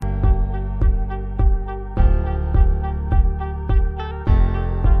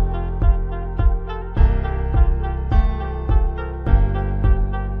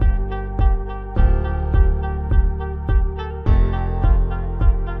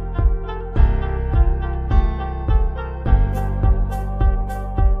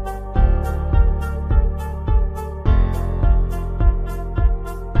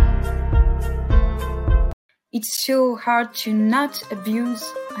so hard to not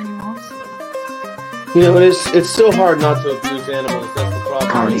abuse animals? You know, it's so hard not to abuse animals. That's the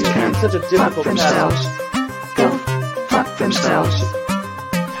problem. Carnies can It's such a difficult themselves. task. Go fuck themselves.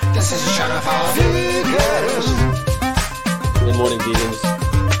 This is a show for vegans. Good morning, vegans.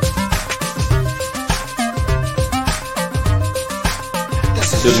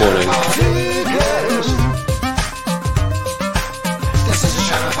 This is Good a show morning. for vegans. This is a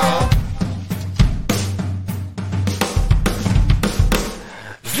show for vegans.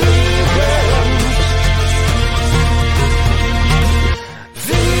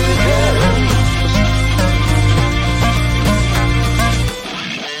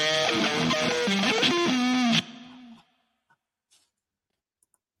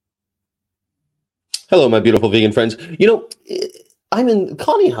 Hello, my beautiful vegan friends. You know, I'm in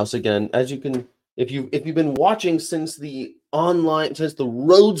Connie house again. As you can, if you've been watching since the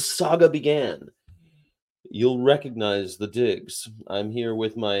Rhodes saga began, you'll recognize the digs. I'm here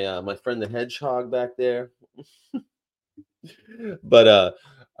with my friend the hedgehog back there. But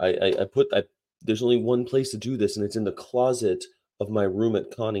there's only one place to do this, and it's in the closet of my room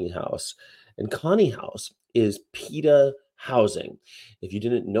at Connie house. And Connie house is PETA housing. If you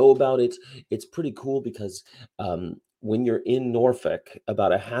didn't know about it, it's pretty cool because when you're in Norfolk,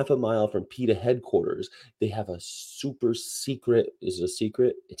 about a half a mile from PETA headquarters, they have a super secret. Is it a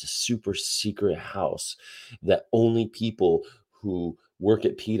secret? It's a super secret house that only people who work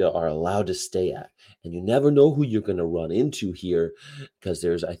at PETA are allowed to stay at. And you never know who you're going to run into here because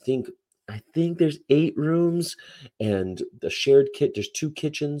there's, I think there's 8 rooms and the shared kit. There's 2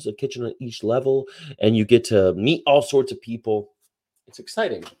 kitchens, a kitchen on each level, and you get to meet all sorts of people. It's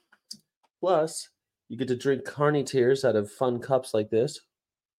exciting. Plus, you get to drink carny tears out of fun cups like this.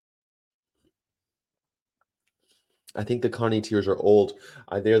 I think the carny tears are old.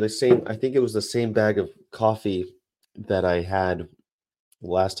 They're the same. I think it was the same bag of coffee that I had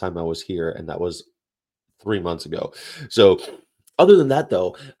last time I was here, and that was 3 months ago. So other than that,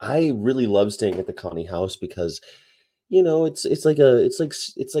 though, I really love staying at the Connie house because, you know, it's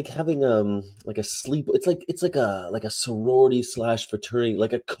like having like a sleep. It's like a sorority / fraternity,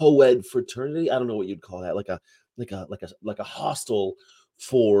 like a co-ed fraternity. I don't know what you'd call that. Like a hostel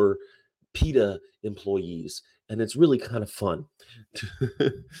for PETA employees, and it's really kind of fun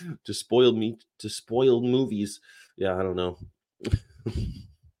to spoil movies. Yeah, I don't know.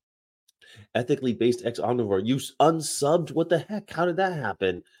 Ethically based ex omnivore. You unsubbed? What the heck? How did that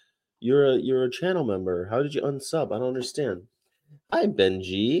happen? You're a channel member. How did you unsub? I don't understand. Hi,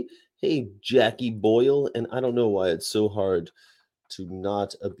 Benji. Hey, Jackie Boyle. And I don't know why it's so hard to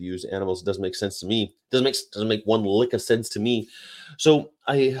not abuse animals. It doesn't make sense to me. Doesn't make one lick of sense to me. So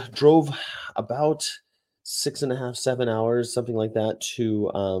I drove about 6.5, 7 hours, something like that,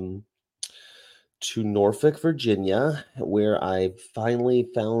 to Norfolk, Virginia, where I finally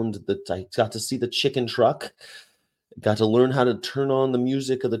found I got to see the chicken truck. Got to learn how to turn on the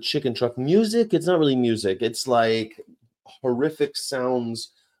music of the chicken truck. Music, it's not really music. It's like horrific sounds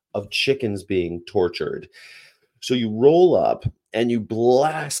of chickens being tortured. So you roll up and you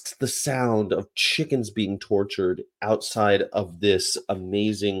blast the sound of chickens being tortured outside of this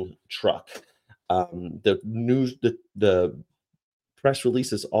amazing truck. The press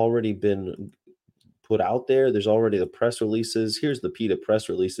release has already been put out there. There's already the press releases. Here's the PETA press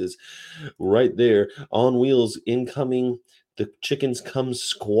releases right there. On wheels, incoming. The chickens come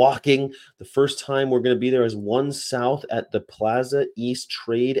squawking. The first time we're going to be there is 1 South at the Plaza, East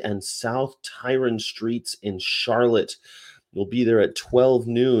Trade, and South Tyron Streets in Charlotte. We'll be there at 12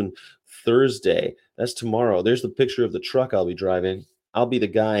 noon Thursday. That's tomorrow. There's the picture of the truck I'll be driving. I'll be the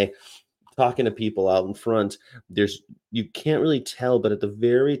guy talking to people out in front. You can't really tell, but at the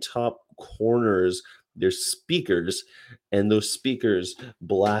very top corners, there's speakers, and those speakers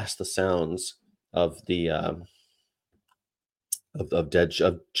blast the sounds of the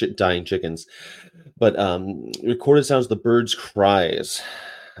dying chickens. But recorded sounds, the birds' cries,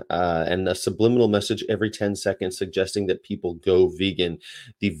 and a subliminal message every 10 seconds suggesting that people go vegan.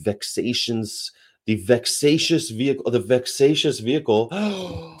 The vexatious vehicle.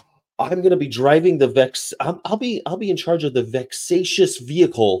 I'm gonna be driving the I'll be in charge of the vexatious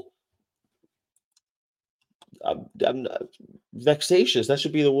vehicle. I'm vexatious. That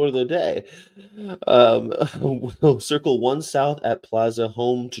should be the word of the day. We'll circle 1 South at Plaza,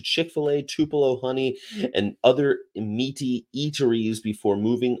 home to Chick-fil-A, Tupelo Honey, and other meaty eateries before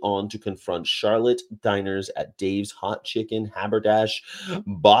moving on to confront Charlotte diners at Dave's Hot Chicken, Haberdash,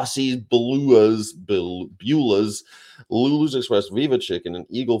 Bossy's, Beulah's, Lulu's Express, Viva Chicken, and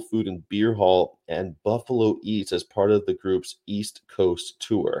Eagle Food and Beer Hall, and Buffalo Eats as part of the group's East Coast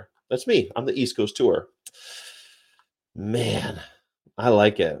tour. That's me. I'm the East Coast tour. Man, I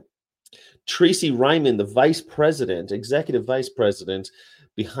like it. Tracy Ryman, the vice president, executive vice president,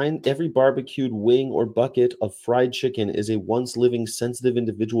 behind every barbecued wing or bucket of fried chicken is a once living, sensitive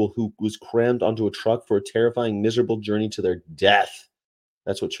individual who was crammed onto a truck for a terrifying, miserable journey to their death.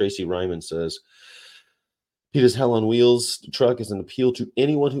 That's what Tracy Ryman says. Peter's Hell on Wheels truck is an appeal to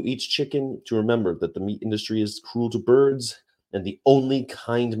anyone who eats chicken to remember that the meat industry is cruel to birds, and the only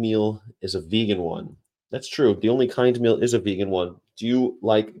kind meal is a vegan one. That's true. The only kind meal is a vegan one. Do you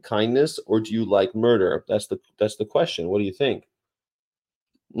like kindness or do you like murder? That's the question. What do you think?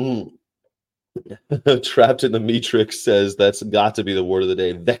 Trapped in the Matrix says that's got to be the word of the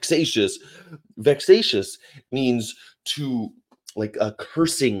day. Vexatious. Vexatious means to like a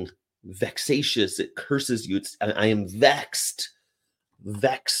cursing. Vexatious. It curses you. I am vexed.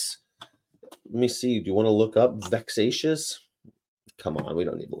 Vex. Let me see. Do you want to look up vexatious? Come on, we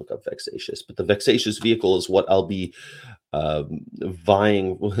don't need to look up vexatious. But the vexatious vehicle is what I'll be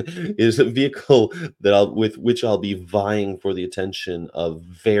vying is a vehicle that with which I'll be vying for the attention of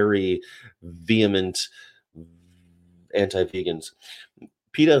very vehement anti-vegans.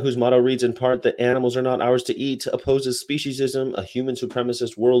 PETA, whose motto reads in part that animals are not ours to eat, opposes speciesism, a human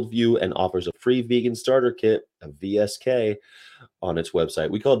supremacist worldview, and offers a free vegan starter kit, a VSK, on its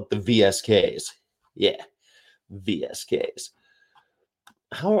website. We call it the VSKs. Yeah, VSKs.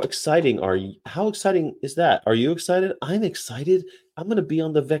 How exciting are you? How exciting is that? Are you excited? I'm excited. I'm going to be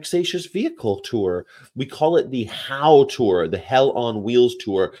on the Vexatious Vehicle Tour. We call it the How Tour, the Hell on Wheels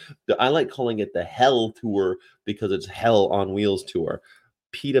Tour. I like calling it the Hell Tour because it's Hell on Wheels Tour.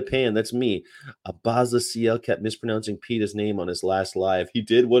 Peter Pan, that's me. Abaza CL kept mispronouncing Peter's name on his last live. He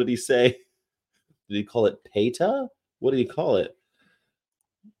did? What did he say? Did he call it Peta? What did he call it?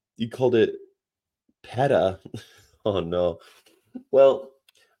 He called it Peta. Oh, no. Well,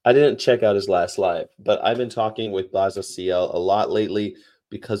 I didn't check out his last live, but I've been talking with Baza CL a lot lately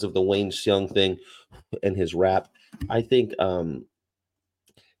because of the Wayne Xiong thing and his rap. I think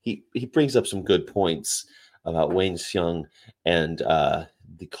he brings up some good points about Wayne Xiong and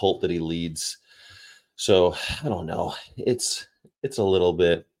the cult that he leads. So I don't know. It's a little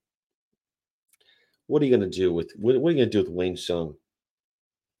bit. What are you going to do with what are you going to do with Wayne Xiong?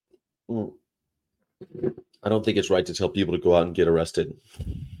 I don't think it's right to tell people to go out and get arrested.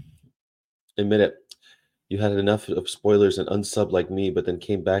 Admit it. You had enough of spoilers and unsub like me, but then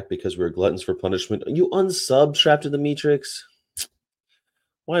came back because we were gluttons for punishment. You unsub Trapped in the Matrix?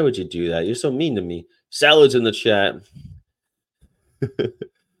 Why would you do that? You're so mean to me. Salads in the chat.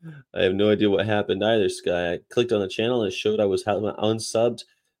 I have no idea what happened either, Sky. I clicked on the channel and it showed I was unsubbed.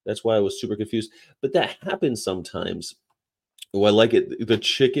 That's why I was super confused. But that happens sometimes. Oh, I like it. The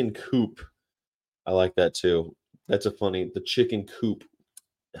chicken coop. I like that too. That's the chicken coop.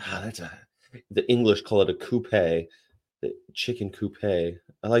 The English call it a coupe. The chicken coupe.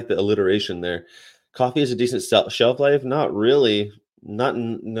 I like the alliteration there. Coffee is a decent shelf life? Not really.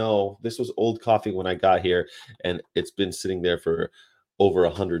 No. This was old coffee when I got here, and it's been sitting there for over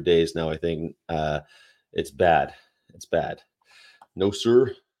 100 days now, I think. It's bad. It's bad. No,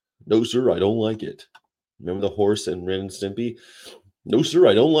 sir. No, sir, I don't like it. Remember the horse and Ren and Stimpy? No, sir,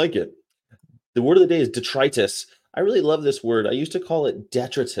 I don't like it. The word of the day is detritus. I really love this word. I used to call it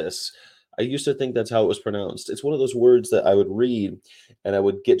detritus. I used to think that's how it was pronounced. It's one of those words that I would read and I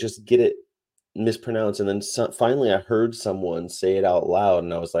would get it mispronounced. And then finally I heard someone say it out loud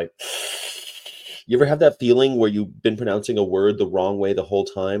and I was like, you ever have that feeling where you've been pronouncing a word the wrong way the whole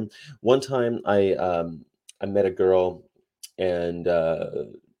time? One time I met a girl and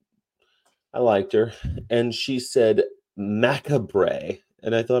I liked her and she said macabre.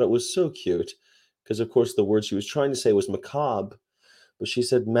 And I thought it was so cute because, of course, the word she was trying to say was macabre, but she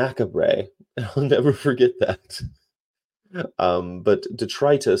said macabre. I'll never forget that. But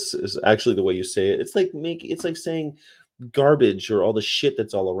detritus is actually the way you say it. It's like saying garbage or all the shit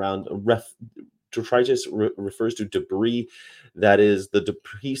that's all around. Detritus refers to debris, that is the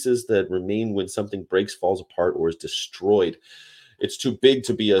pieces that remain when something breaks, falls apart, or is destroyed. It's too big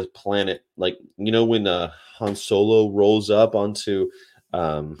to be a planet. Like, when Han Solo rolls up onto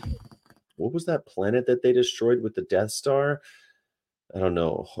what was that planet that they destroyed with the Death Star? I don't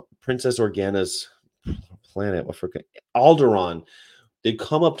know. Princess Organa's planet. I forget. Alderaan. They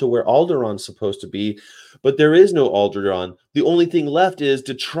come up to where Alderaan's supposed to be, but there is no Alderaan. The only thing left is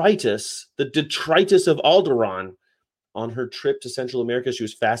detritus, the detritus of Alderaan. On her trip to Central America, she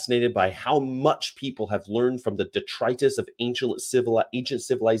was fascinated by how much people have learned from the detritus of ancient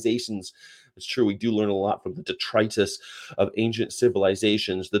civilizations. It's true, we do learn a lot from the detritus of ancient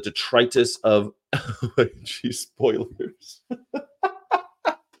civilizations. The detritus of... Geez, spoilers.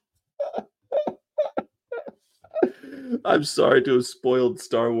 I'm sorry to have spoiled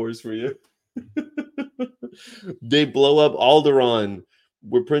Star Wars for you. They blow up Alderaan,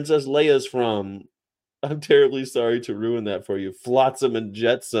 where Princess Leia's from. I'm terribly sorry to ruin that for you. Flotsam and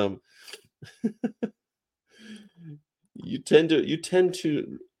jetsam. You tend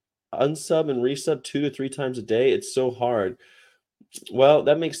to unsub and resub 2 to 3 times a day. It's so hard. Well,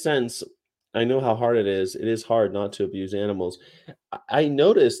 that makes sense. I know how hard it is. It is hard not to abuse animals. I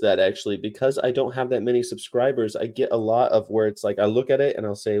noticed that actually because I don't have that many subscribers, I get a lot of where it's like I look at it and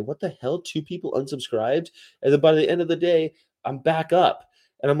I'll say, "What the hell? 2 people unsubscribed?" And then by the end of the day, I'm back up.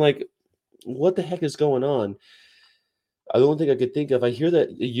 And I'm like, "What the heck is going on?" The only thing I could think of, I hear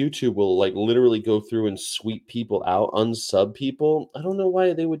that YouTube will like literally go through and sweep people out, unsub people. I don't know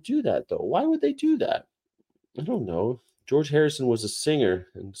why they would do that though. Why would they do that? I don't know. George Harrison was a singer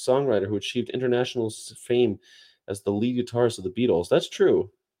and songwriter who achieved international fame as the lead guitarist of the Beatles. That's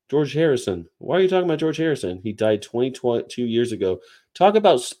true. George Harrison. Why are you talking about George Harrison? He died 22 years ago. Talk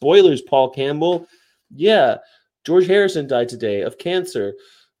about spoilers, Paul Campbell. Yeah, George Harrison died today of cancer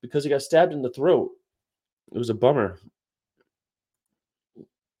because he got stabbed in the throat. It was a bummer.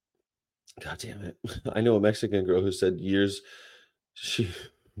 God damn it. I know a Mexican girl who said she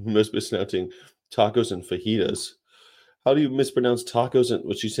was mispronouncing tacos and fajitas. How do you mispronounce tacos and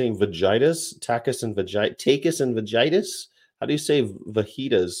was she saying vagitas? Tacos and vagitas? How do you say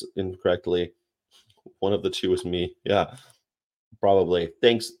fajitas incorrectly? One of the two is me. Yeah, probably.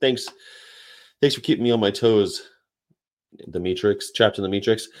 Thanks for keeping me on my toes. The Matrix, trapped in the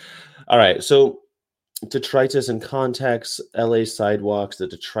Matrix. All right, so detritus and context, LA sidewalks, the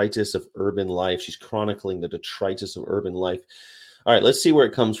detritus of urban life. She's chronicling the detritus of urban life. All right, let's see where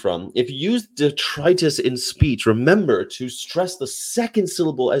it comes from. If you use detritus in speech, remember to stress the second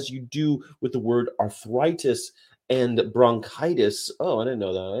syllable as you do with the word arthritis and bronchitis. Oh, I didn't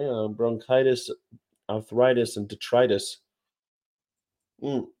know that. Yeah, bronchitis, arthritis, and detritus.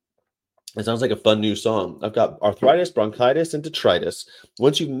 It sounds like a fun new song. I've got arthritis, bronchitis, and detritus.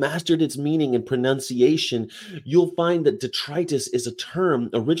 Once you've mastered its meaning and pronunciation, you'll find that detritus is a term,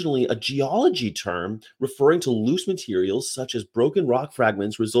 originally a geology term, referring to loose materials such as broken rock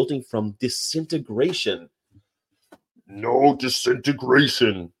fragments resulting from disintegration. No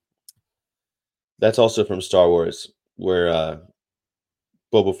disintegration. That's also from Star Wars, where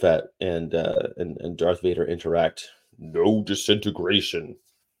Boba Fett and Darth Vader interact. No disintegration.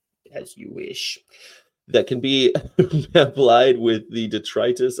 As you wish. That can be applied with the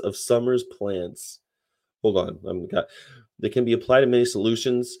detritus of summer's plants. Hold on. They can be applied in many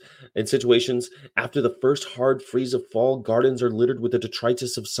solutions and situations. After the first hard freeze of fall, gardens are littered with the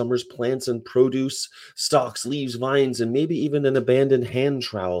detritus of summer's plants and produce, stalks, leaves, vines, and maybe even an abandoned hand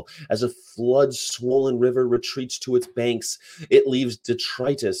trowel. As a flood-swollen river retreats to its banks, it leaves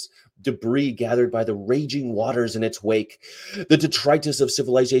detritus, debris gathered by the raging waters in its wake. The detritus of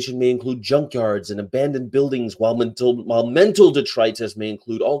civilization may include junkyards and abandoned buildings, while mental detritus may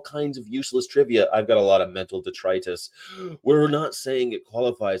include all kinds of useless trivia. I've got a lot of mental detritus. We're not saying it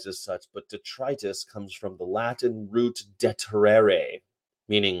qualifies as such, but detritus comes from the Latin root deterere,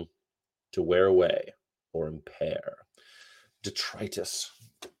 meaning to wear away or impair. Detritus.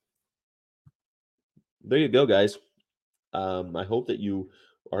 There you go, guys. I hope that you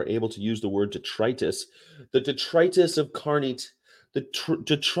are able to use the word detritus. The detritus of Carney,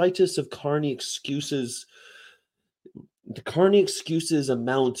 detritus of Carney excuses. The Carney excuses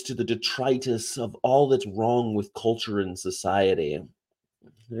amount to the detritus of all that's wrong with culture and society.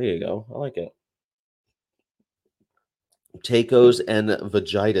 There you go. I like it. Tacos and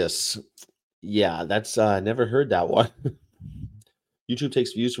vagitis. Yeah, that's never heard that one. YouTube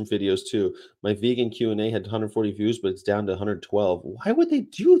takes views from videos too. My vegan Q&A had 140 views, but it's down to 112. Why would they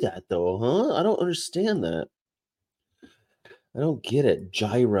do that though, huh? I don't understand that. I don't get it.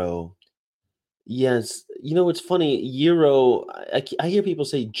 Gyro. Yes. You know, it's funny. Euro. I hear people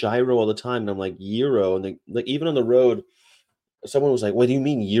say gyro all the time, and I'm like, Euro. And like even on the road, someone was like, what do you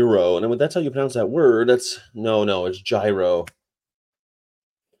mean Euro? And I went, that's how you pronounce that word. No, it's gyro.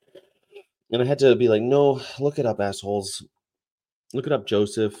 And I had to be like, no, look it up, assholes. Look it up,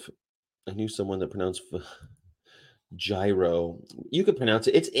 Joseph. I knew someone that pronounced gyro. You could pronounce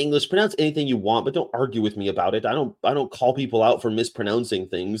it. It's English. Pronounce anything you want, but don't argue with me about it. I don't call people out for mispronouncing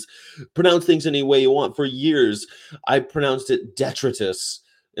things. Pronounce things any way you want. For years, I pronounced it detritus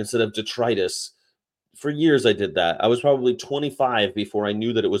instead of detritus. For years, I did that. I was probably 25 before I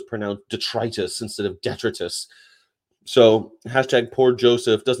knew that it was pronounced detritus instead of detritus. So, hashtag poor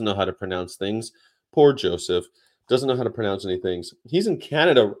Joseph doesn't know how to pronounce things. Poor Joseph doesn't know how to pronounce any things. He's in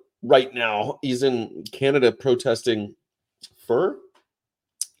Canada right now. He's in Canada protesting fur.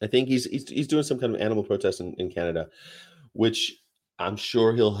 I think he's doing some kind of animal protest in Canada. which I'm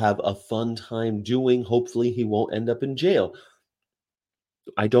sure he'll have a fun time doing. Hopefully, he won't end up in jail.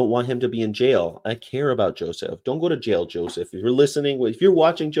 I don't want him to be in jail. I care about Joseph. Don't go to jail, Joseph. If you're listening, if you're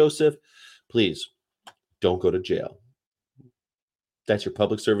watching, Joseph, please don't go to jail. That's your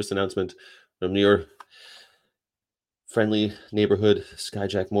public service announcement from your friendly neighborhood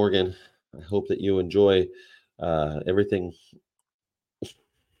Skyjack Morgan. I hope that you enjoy everything.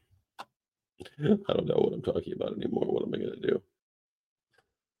 I don't know what I'm talking about anymore. What am I going to do?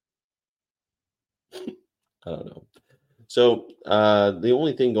 I don't know. So the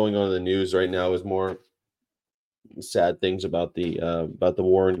only thing going on in the news right now is more sad things about the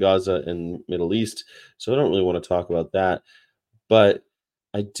war in Gaza and Middle East. So I don't really want to talk about that. But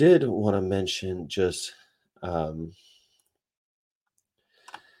I did want to mention just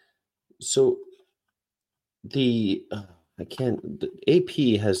so the the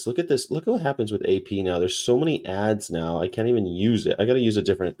AP has, look at this, look what happens with AP now. There's so many ads now. I can't even use it. I got to use a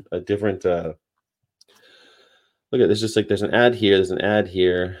different look at this. Just like there's an ad here, there's an ad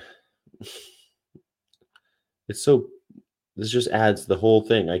here. It's so, this just adds the whole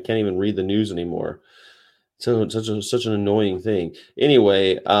thing. I can't even read the news anymore. So such an annoying thing.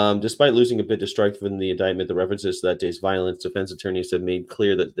 Anyway, despite losing a bit to strike from the indictment, the references to that day's violence, defense attorneys have made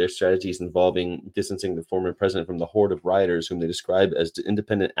clear that their strategies involving distancing the former president from the horde of rioters, whom they describe as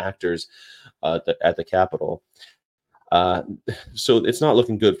independent actors at the Capitol. So it's not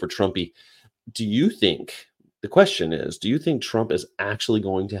looking good for Trumpy. Do you think, the question is, do you think Trump is actually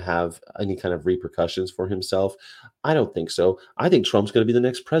going to have any kind of repercussions for himself? I don't think so. I think Trump's going to be the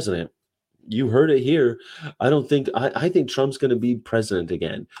next president. You heard it here. I think Trump's going to be president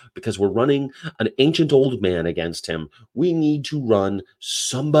again because we're running an ancient old man against him. We need to run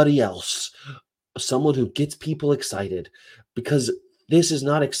somebody else, someone who gets people excited, because this is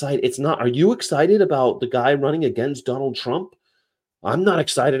not exciting. It's not. Are you excited about the guy running against Donald Trump? I'm not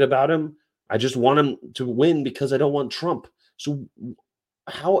excited about him. I just want him to win because I don't want Trump. So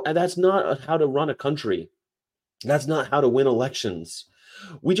that's not how to run a country. That's not how to win elections.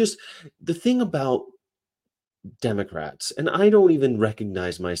 The thing about Democrats, and I don't even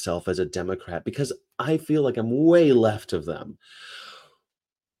recognize myself as a Democrat because I feel like I'm way left of them.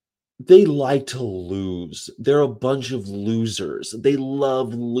 They like to lose. They're a bunch of losers. They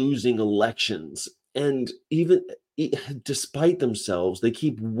love losing elections. And even despite themselves, they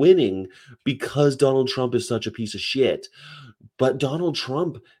keep winning because Donald Trump is such a piece of shit. But Donald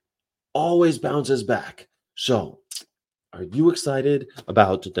Trump always bounces back. So, are you excited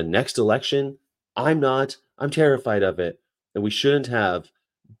about the next election? I'm not. I'm terrified of it. And we shouldn't have.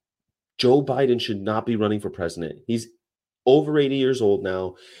 Joe Biden should not be running for president. He's over 80 years old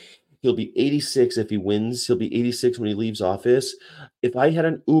now. He'll be 86 if he wins. He'll be 86 when he leaves office. If I had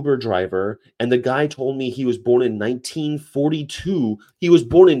an Uber driver and the guy told me he was born in 1942, he was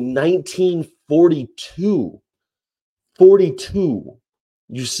born in 1942. 42.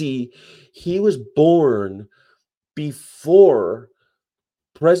 You see, he was born before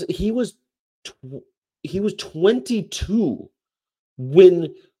he was 22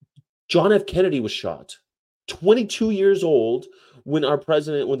 when John F. Kennedy was shot. 22 years old when our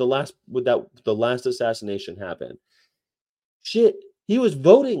president, when the last assassination happened. Shit, he was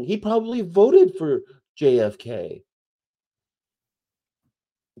voting. He probably voted for JFK.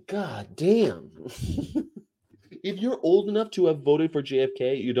 God damn. If you're old enough to have voted for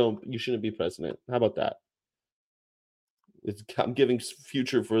JFK, you shouldn't be president. How about that? I'm giving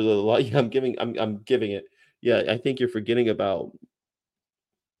future for the light. I'm giving it. Yeah, I think you're forgetting about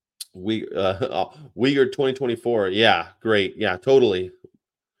Uyghur 2024. Yeah, great. Yeah, totally.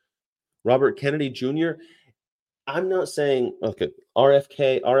 Robert Kennedy Jr. I'm not saying okay.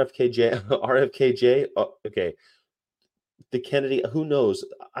 RFKJ. Okay. The Kennedy. Who knows?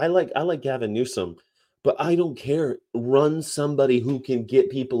 I like Gavin Newsom. But I don't care. Run somebody who can get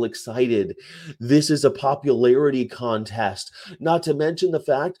people excited. This is a popularity contest. Not to mention the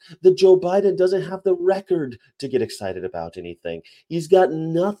fact that Joe Biden doesn't have the record to get excited about anything. He's got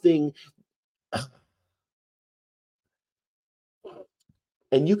nothing.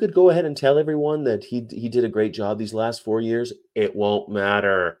 And you could go ahead and tell everyone that he did a great job these last 4 years. It won't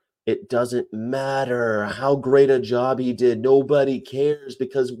matter. It doesn't matter how great a job he did. Nobody cares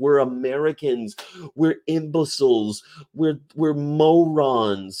because we're Americans. We're imbeciles. We're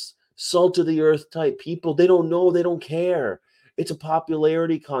morons. Salt of the earth type people. They don't know. They don't care. It's a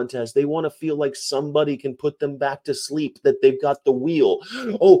popularity contest. They want to feel like somebody can put them back to sleep, that they've got the wheel.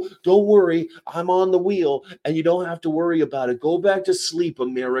 Oh, don't worry, I'm on the wheel, and you don't have to worry about it. Go back to sleep,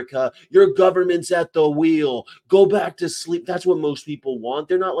 America. Your government's at the wheel. Go back to sleep. That's what most people want.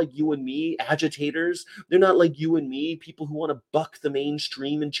 They're not like you and me, agitators. They're not like you and me, people who want to buck the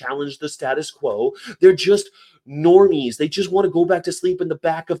mainstream and challenge the status quo. They're just normies. They just want to go back to sleep in the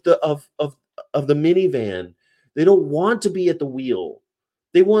back of the minivan. They don't want to be at the wheel.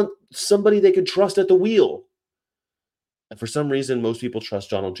 They want somebody they can trust at the wheel. And for some reason, most people trust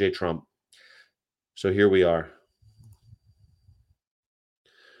Donald J. Trump. So here we are.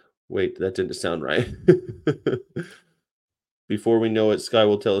 Wait, that didn't sound right. Before we know it, Sky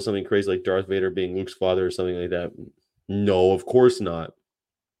will tell us something crazy like Darth Vader being Luke's father or something like that. No, of course not.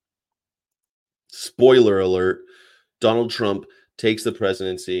 Spoiler alert, Donald Trump takes the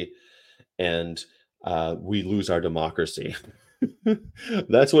presidency and we lose our democracy.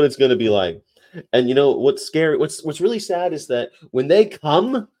 That's what it's going to be like. And you know what's scary? What's really sad is that when they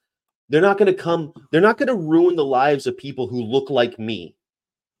come, they're not going to ruin the lives of people who look like me.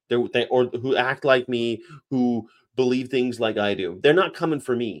 Or who act like me, who believe things like I do. They're not coming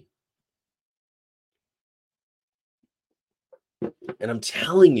for me. And I'm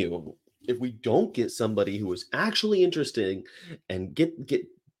telling you, if we don't get somebody who is actually interesting and get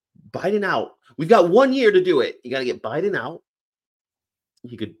Biden out, we've got 1 year to do it. You got to get Biden out.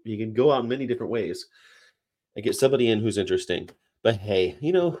 He can go out in many different ways and get somebody in who's interesting. But hey,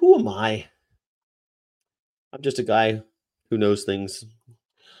 who am I? I'm just a guy who knows things.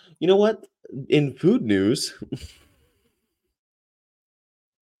 You know what? In food news,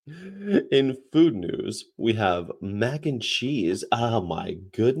 we have mac and cheese. Oh my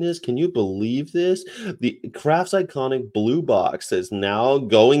goodness. Can you believe this? The Kraft's iconic blue box is now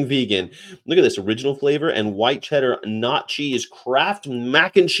going vegan. Look at this original flavor and white cheddar, not cheese, Kraft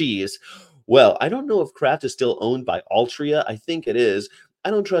mac and cheese. Well, I don't know if Kraft is still owned by Altria. I think it is. I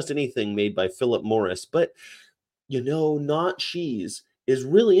don't trust anything made by Philip Morris, but not cheese is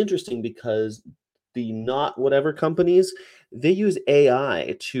really interesting because the not whatever companies, they use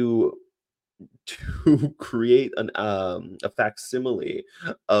AI to create a facsimile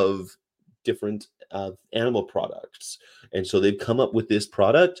of different animal products. And so they've come up with this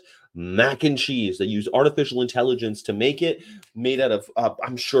product, mac and cheese. They use artificial intelligence to make it, made out of,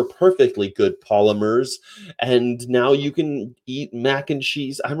 I'm sure, perfectly good polymers. And now you can eat mac and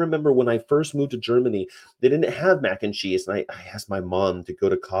cheese. I remember when I first moved to Germany, they didn't have mac and cheese. And I asked my mom to go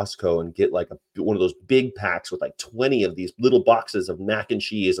to Costco and get like one of those big packs with like 20 of these little boxes of mac and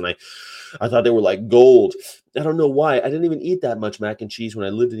cheese. And I thought they were like gold. I don't know why. I didn't even eat that much mac and cheese when I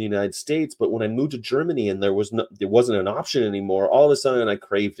lived in the United States, but when I moved to Germany and there wasn't an option anymore, all of a sudden I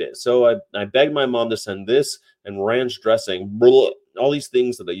craved it. So I begged my mom to send this and ranch dressing. Blah, all these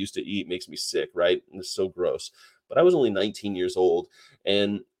things that I used to eat makes me sick, right? And it's so gross. But I was only 19 years old.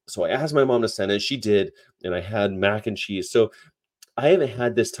 And so I asked my mom to send it. She did. And I had mac and cheese. So I haven't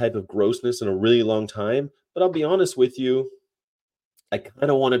had this type of grossness in a really long time. But I'll be honest with you, I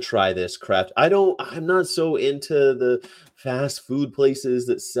kind of want to try this Kraft. I'm not so into the fast food places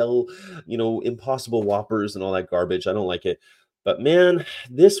that sell, Impossible Whoppers and all that garbage. I don't like it. But man,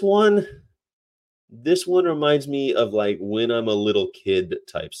 this one reminds me of like when I'm a little kid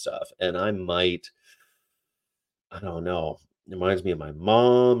type stuff. And I don't know. It reminds me of my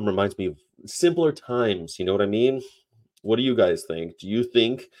mom, reminds me of simpler times. You know what I mean? What do you guys think? Do you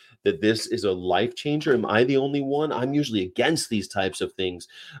think that this is a life changer? Am I the only one? I'm usually against these types of things,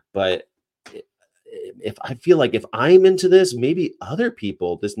 but if I feel like if I'm into this, maybe other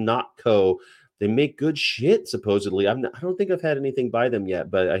people, this Notco, they make good shit supposedly. I don't think I've had anything by them yet,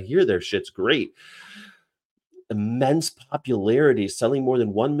 but I hear their shit's great. Immense popularity, selling more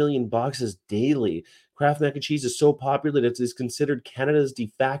than 1 million boxes daily. Kraft mac and cheese is so popular that it is considered Canada's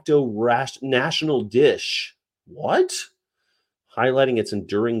de facto national dish. What? Highlighting its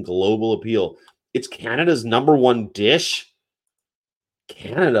enduring global appeal. It's Canada's number one dish?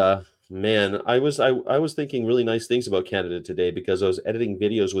 Canada? Man, I was thinking really nice things about Canada today because I was editing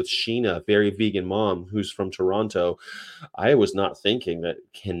videos with Sheena, very vegan mom, who's from Toronto. I was not thinking that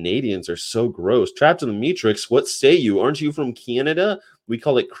Canadians are so gross. Trapped in the Matrix, what say you? Aren't you from Canada? We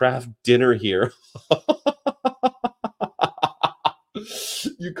call it Kraft dinner here.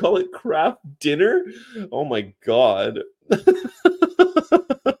 You call it Kraft dinner? Oh my God.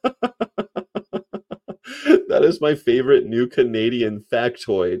 That is my favorite new Canadian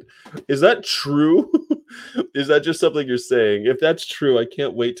factoid. Is that true? Is that just something you're saying? If that's true, I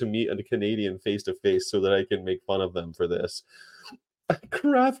can't wait to meet a Canadian face to face so that I can make fun of them for this.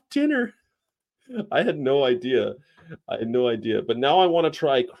 Kraft dinner. I had no idea. I had no idea. But now I want to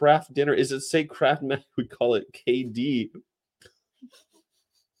try Kraft dinner. Is it say Kraft Mac? We call it KD.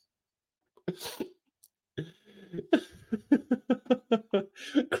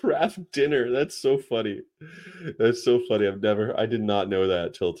 Kraft dinner. That's so funny. That's so funny. I did not know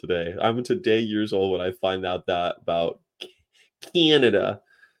that till today. I'm today years old when I find out that about Canada.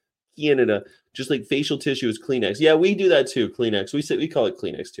 Canada. Just like facial tissue is Kleenex. Yeah, we do that too. Kleenex. We call it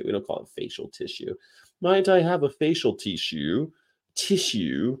Kleenex too. We don't call it facial tissue. Might I have a facial tissue?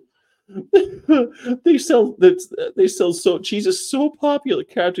 Tissue. they sell so cheese is so popular.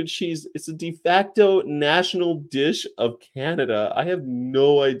 Kraft cheese. It's a de facto national dish of Canada. I have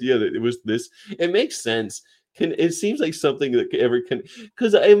no idea that it was this. It makes sense. It seems like something that ever can,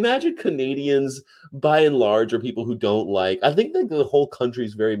 because I imagine Canadians by and large are people who don't like. I think that the whole country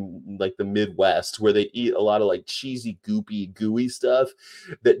is very like the Midwest, where they eat a lot of like cheesy, goopy, gooey stuff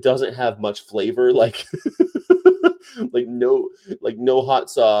that doesn't have much flavor, like like no hot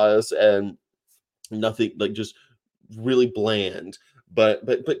sauce and nothing, like just really bland. But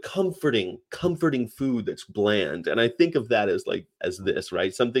comforting food that's bland. And I think of that as this,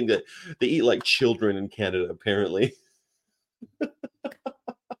 right? Something that they eat like children in Canada, apparently.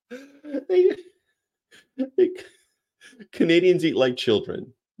 Canadians eat like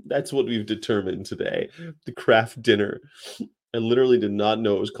children. That's what we've determined today. The Kraft dinner. I literally did not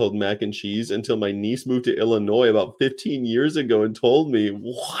know it was called mac and cheese until my niece moved to Illinois about 15 years ago and told me,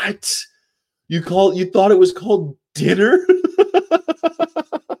 "What? You thought it was called dinner?"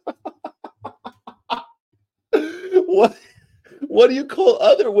 What do you call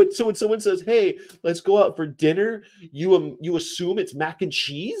so when someone says, "Hey, let's go out for dinner," you assume it's mac and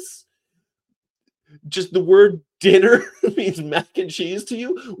cheese? Just the word dinner means mac and cheese to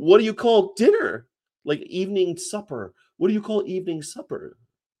you? What do you call dinner? Like evening supper. What do you call evening supper?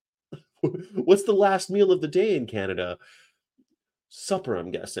 What's the last meal of the day in Canada? Supper,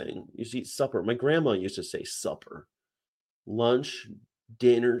 I'm guessing. You eat supper. My grandma used to say supper. Lunch,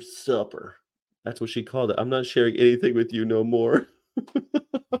 dinner, supper. That's what she called it. I'm not sharing anything with you no more.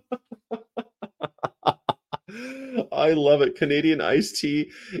 I love it. Canadian iced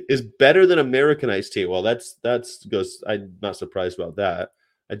tea is better than American iced tea. Well, I'm not surprised about that.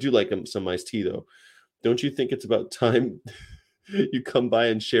 I do like some iced tea though. Don't you think it's about time you come by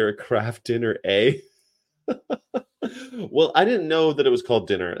and share a Kraft dinner, eh? Well, I didn't know that it was called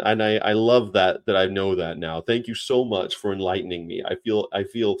dinner, and I love that I know that now. Thank you so much for enlightening me. I feel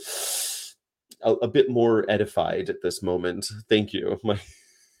a bit more edified at this moment. Thank you. My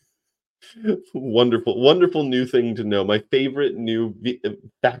wonderful new thing to know. My favorite new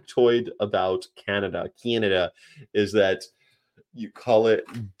factoid about Canada is that you call it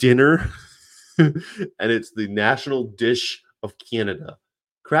dinner, and it's the national dish of Canada.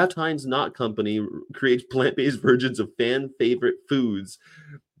 Kraft Heinz Knot Company creates plant-based versions of fan favorite foods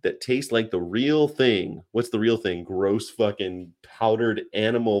that taste like the real thing. What's the real thing? Gross fucking powdered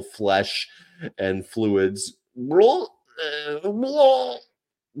animal flesh and fluids.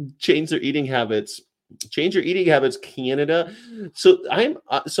 Change your eating habits, Canada. So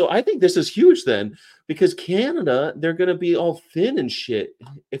I think this is huge then, because Canada, they're going to be all thin and shit.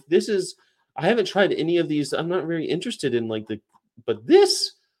 If this is, I haven't tried any of these. I'm not very interested in but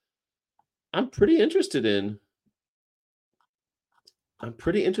this I'm pretty interested in. I'm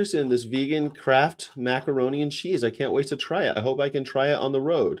pretty interested in this vegan Kraft macaroni and cheese. I can't wait to try it. I hope I can try it on the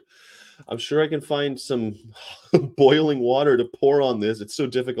road. I'm sure I can find some boiling water to pour on this. It's so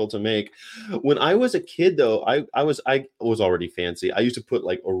difficult to make. When I was a kid, though, I was already fancy. I used to put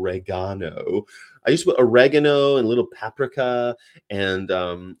like oregano. I used to put oregano and little paprika and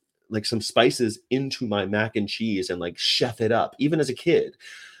like some spices into my mac and cheese and like chef it up. Even as a kid,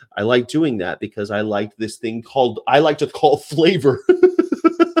 I like doing that because I liked this thing I like to call flavor.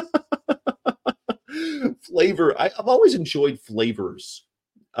 Flavor. I've always enjoyed flavors.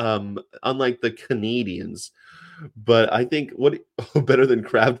 Unlike the Canadians, but I think better than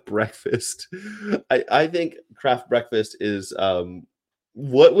Kraft breakfast. I think Kraft breakfast is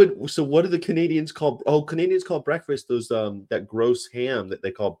what do the Canadians call? Oh, Canadians call breakfast those that gross ham that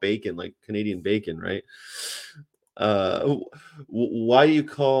they call bacon, like Canadian bacon, right? Why do you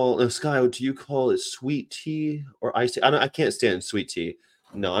call Sky? Do you call it sweet tea or iced tea? I can't stand sweet tea.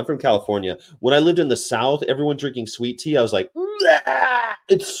 No, I'm from California. When I lived in the South, everyone drinking sweet tea, I was like,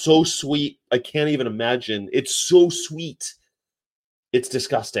 it's so sweet. I can't even imagine. It's so sweet. It's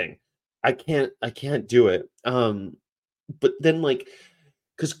disgusting. I can't do it. But then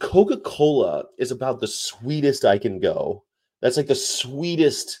because Coca-Cola is about the sweetest I can go. That's like the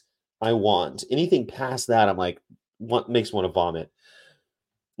sweetest I want. Anything past that, I'm like, makes me want to vomit.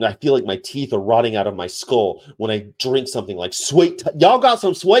 And I feel like my teeth are rotting out of my skull when I drink something like sweet tea. Y'all got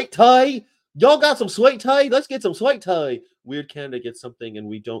some sweet tea? Y'all got some sweet tea? Let's get some sweet tea. Weird Canada gets something and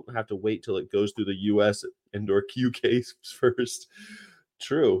we don't have to wait till it goes through the US and or UK first.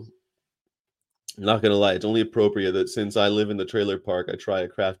 True. I'm not going to lie. It's only appropriate that since I live in the trailer park, I try a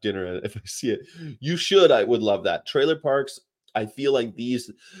craft dinner. And if I see it, you should. I would love that. Trailer parks, I feel like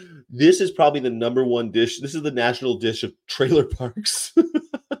this is probably the number one dish. This is the national dish of trailer parks.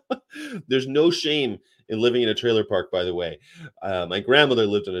 There's no shame in living in a trailer park, by the way. My grandmother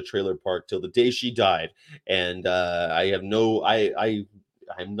lived in a trailer park till the day she died. And I know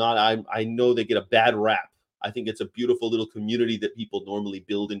they get a bad rap. I think it's a beautiful little community that people normally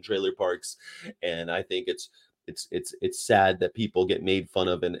build in trailer parks. And I think it's sad that people get made fun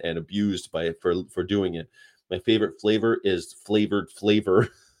of and abused for doing it. My favorite flavor is flavored flavor.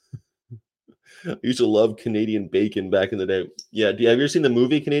 I used to love Canadian bacon back in the day. Yeah, have you ever seen the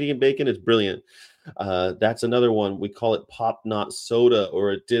movie Canadian Bacon? It's brilliant. That's another one. We call it pop, not soda,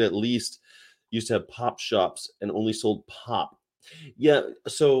 or it did at least used to have pop shops and only sold pop. Yeah,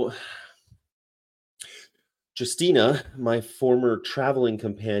 so Justina, my former traveling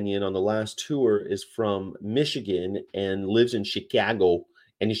companion on the last tour, is from Michigan and lives in Chicago.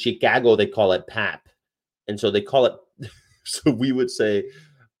 And in Chicago, they call it pap. And so they call it, so we would say,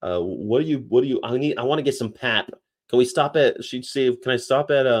 I want to get some pap. Can we stop at, she'd say, can I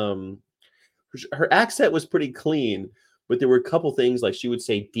stop at, her accent was pretty clean, but there were a couple things like she would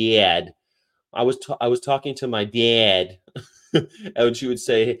say, Dad. I was talking to my dad. And she would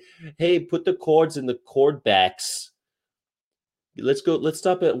say, hey, put the cords in the cord backs. Let's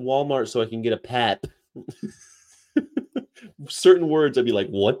stop at Walmart so I can get a pap. Certain words, I'd be like,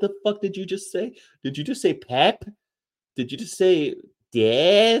 what the fuck did you just say? Did you just say pap? Did you just say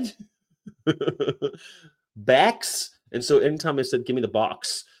dad? Backs? And so anytime I said, give me the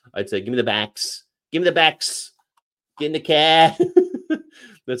box, I'd say, give me the backs. Give me the backs. Get in the car.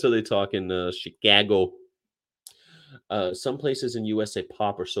 That's how they talk in Chicago. Some places in US say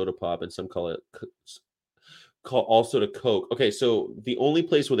pop or soda pop, and some call all soda Coke. Okay, so the only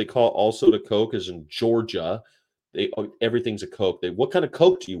place where they call all soda Coke is in Georgia. Everything's a Coke. What kind of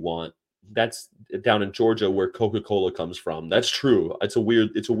Coke do you want? That's down in Georgia where Coca-Cola comes from. That's true. It's a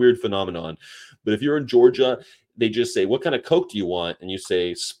weird phenomenon. But if you're in Georgia, they just say, what kind of Coke do you want? And you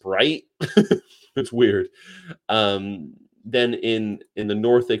say Sprite. It's weird. Then in the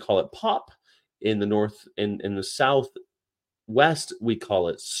north, they call it pop. In the north, in the southwest, we call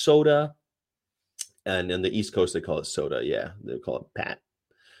it soda. And in the East Coast, they call it soda. Yeah, they call it pat.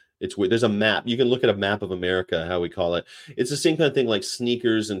 It's weird. There's a map. You can look at a map of America, how we call it. It's the same kind of thing like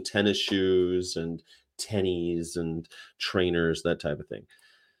sneakers and tennis shoes and tennies and trainers, that type of thing.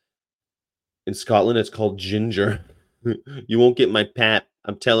 In Scotland, it's called ginger. You won't get my pap.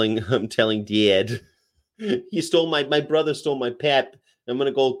 I'm telling Dad. My brother stole my pap. I'm going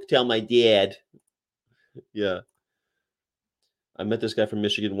to go tell my dad. Yeah. I met this guy from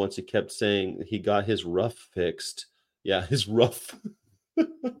Michigan once. He kept saying he got his rough fixed. Yeah, his rough.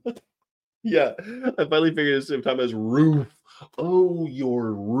 Yeah, I finally figured out the same time as roof. Oh,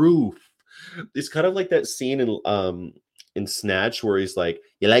 your roof. It's kind of like that scene in Snatch where he's like,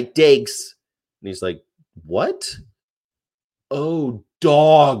 you like digs? And he's like, what? Oh,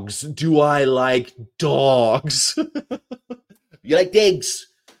 dogs. Do I like dogs? You like digs?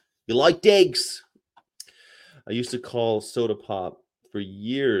 You like digs? I used to call soda pop for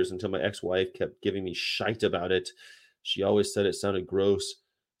years until my ex-wife kept giving me shite about it. She always said it sounded gross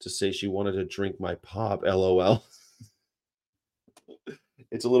to say she wanted to drink my pop, LOL.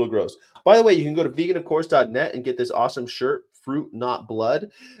 It's a little gross. By the way, you can go to veganofcourse.net and get this awesome shirt, Fruit Not Blood.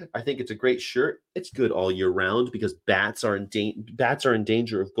 I think it's a great shirt. It's good all year round because bats are in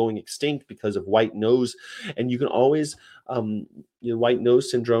danger of going extinct because of white nose, and you can always white nose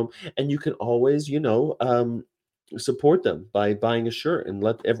syndrome, and you can always support them by buying a shirt and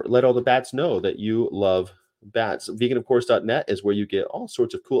let all the bats know that you love bats. Veganofcourse.net is where you get all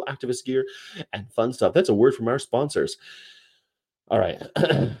sorts of cool activist gear and fun stuff. That's a word from our sponsors. All right.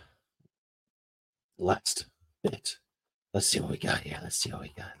 Last bit. Let's see what we got here. Let's see what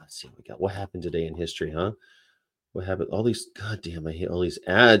we got. What happened today in history, huh? What happened? All these, goddamn, I hate all these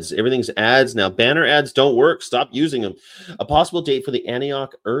ads. Everything's ads now. Banner ads don't work. Stop using them. A possible date for the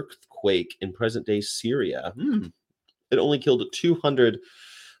Antioch earthquake in present-day Syria. It only killed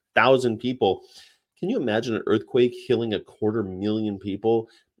 200,000 people. Can you imagine an earthquake killing 250,000 people?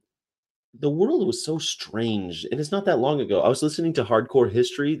 The world was so strange, and it's not that long ago. I was listening to Hardcore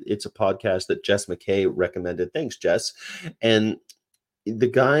History. It's a podcast that Jess McKay recommended. Thanks, Jess. And the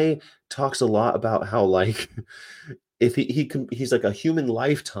guy talks a lot about how, like, if he's like a human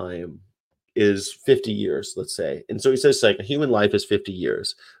lifetime is 50 years, let's say. And so he says like a human life is 50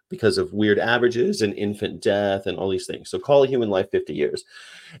 years because of weird averages and infant death and all these things. So call a human life 50 years.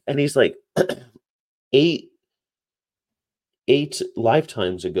 And he's like eight human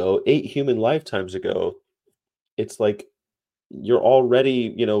lifetimes ago, it's like you're already,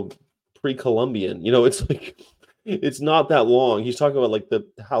 pre-Columbian. It's like it's not that long. He's talking about like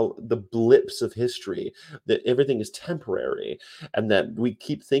how the blips of history, that everything is temporary, and that we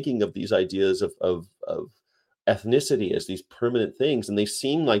keep thinking of these ideas of ethnicity as these permanent things, and they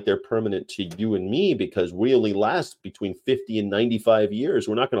seem like they're permanent to you and me because we only last between 50 and 95 years.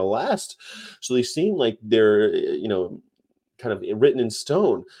 We're not going to last. So they seem like they're, kind of written in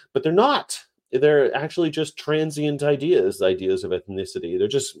stone, but they're not. They're actually just transient ideas of ethnicity. They're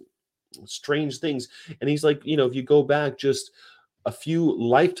just strange things. And he's like, if you go back just a few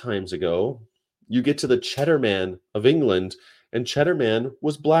lifetimes ago, you get to the Cheddar Man of England, and Cheddar Man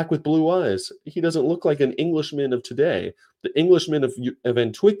was black with blue eyes. He doesn't look like an Englishman of today. The Englishmen of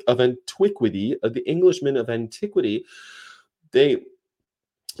antiquity, the Englishmen of antiquity, they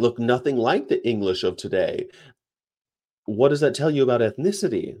look nothing like the English of today. What does that tell you about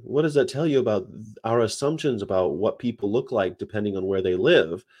ethnicity? What does that tell you about our assumptions about what people look like depending on where they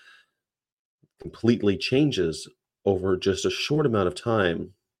live? Completely changes over just a short amount of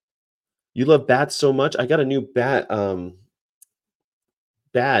time. You love bats so much. I got a new bat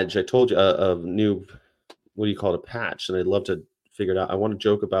badge. I told you a new, what do you call it, a patch, and I'd love to figure it out. I want to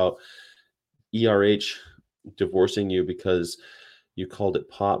joke about ERH divorcing you because you called it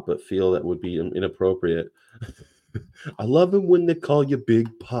pop, but feel that would be inappropriate. I love it when they call you Big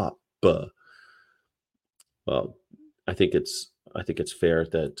Papa. Well, I think it's fair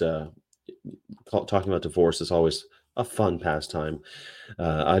that talking about divorce is always a fun pastime.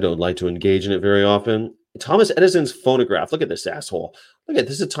 I don't like to engage in it very often. Thomas Edison's phonograph. Look at this asshole. Look at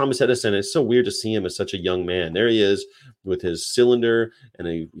this. Is Thomas Edison. It's so weird to see him as such a young man. There he is with his cylinder, and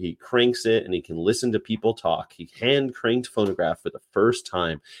he cranks it, and he can listen to people talk. He hand cranked phonograph for the first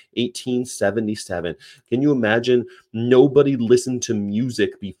time, 1877. Can you imagine? Nobody listened to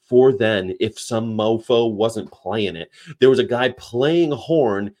music before then if some mofo wasn't playing it. There was a guy playing a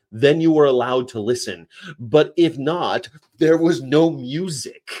horn, then you were allowed to listen. But if not, there was no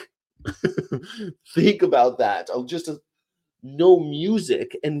music. Think about that. No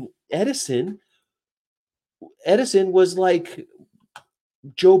music. And Edison was like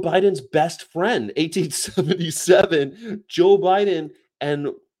Joe Biden's best friend. 1877, Joe Biden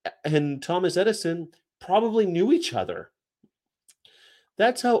and Thomas Edison probably knew each other.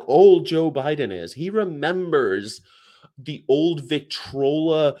 That's how old Joe Biden is. He remembers the old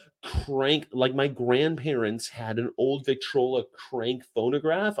Victrola crank. Like my grandparents had an old Victrola crank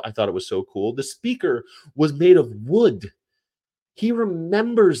phonograph. I thought it was so cool. The speaker was made of wood. He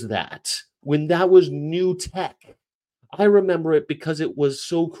remembers that when that was new tech. I remember it because it was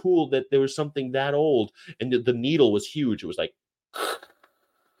so cool that there was something that old, and the needle was huge. It was like,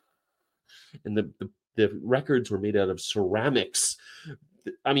 and the records were made out of ceramics.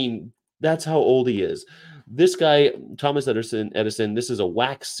 I mean, that's how old he is. This guy, Thomas Edison, this is a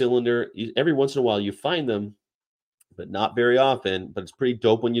wax cylinder. Every once in a while you find them, but not very often, but it's pretty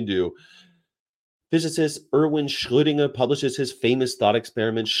dope when you do. Physicist Erwin Schrödinger publishes his famous thought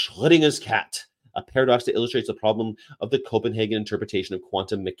experiment, Schrödinger's cat, a paradox that illustrates the problem of the Copenhagen interpretation of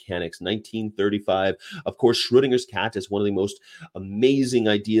quantum mechanics, 1935. Of course, Schrödinger's cat is one of the most amazing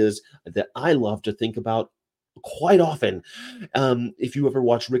ideas that I love to think about quite often. If you ever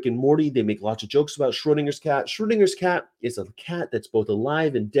watch Rick and Morty, they make lots of jokes about Schrödinger's cat. Schrödinger's cat is a cat that's both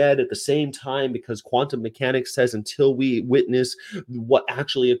alive and dead at the same time, because quantum mechanics says until we witness what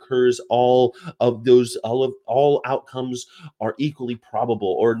actually occurs, all outcomes are equally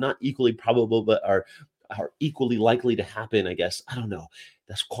probable, or not equally probable, but are equally likely to happen, I guess. I don't know.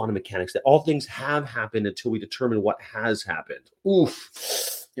 That's quantum mechanics, that all things have happened until we determine what has happened.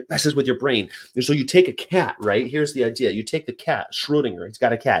 Oof. It messes with your brain. And so you take a cat, right? Here's the idea. You take the cat, Schrödinger. He's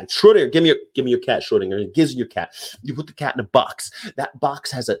got a cat. Schrödinger, give me your cat, Schrödinger. He gives you your cat. You put the cat in a box. That box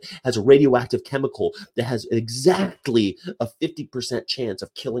has a radioactive chemical that has exactly a 50% chance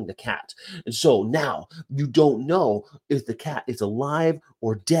of killing the cat. And so now you don't know if the cat is alive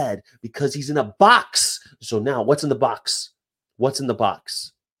or dead because he's in a box. So now what's in the box? What's in the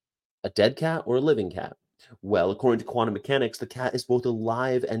box? A dead cat or a living cat? Well, according to quantum mechanics, the cat is both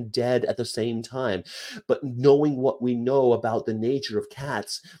alive and dead at the same time. But knowing what we know about the nature of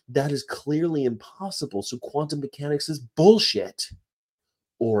cats, that is clearly impossible. So quantum mechanics is bullshit.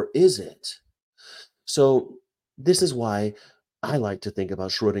 Or is it? So this is why I like to think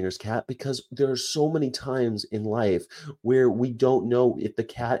about Schrodinger's cat because there are so many times in life where we don't know if the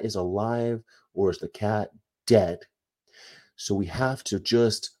cat is alive or is the cat dead. So we have to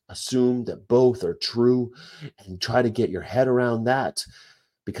just assume that both are true and try to get your head around that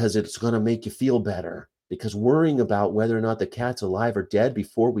because it's going to make you feel better. Because worrying about whether or not the cat's alive or dead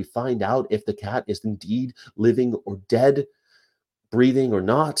before we find out if the cat is indeed living or dead, breathing or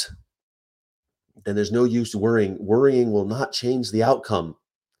not, then there's no use worrying. Worrying will not change the outcome.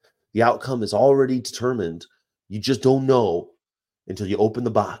 The outcome is already determined. You just don't know until you open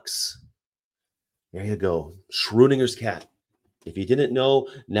the box. There you go. Schrodinger's cat. If you didn't know,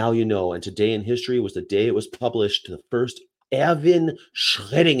 now you know. And today in history was the day it was published. The first Erwin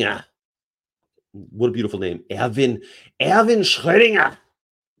Schrödinger. What a beautiful name. Erwin Schrödinger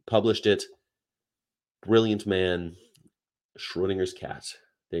published it. Brilliant man. Schrodinger's cat.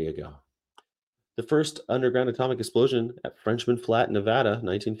 There you go. The first underground atomic explosion at Frenchman Flat, Nevada,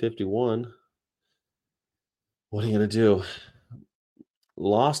 1951. What are you going to do?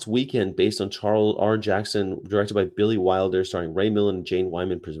 Lost Weekend, based on Charles R. Jackson, directed by Billy Wilder, starring Ray Milland and Jane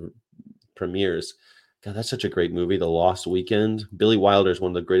Wyman, premieres. God, that's such a great movie, The Lost Weekend. Billy Wilder is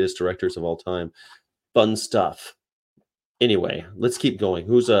one of the greatest directors of all time. Fun stuff. Anyway, let's keep going.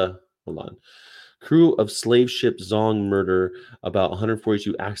 Hold on. Crew of slave ship Zong murder about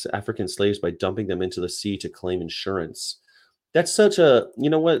 142 African slaves by dumping them into the sea to claim insurance. That's such a,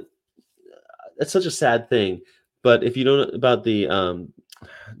 you know what? That's such a sad thing. But if you don't know about the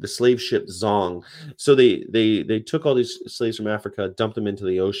slave ship Zong, so they took all these slaves from Africa, dumped them into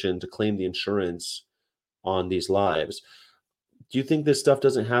the ocean to claim the insurance on these lives. Do you think this stuff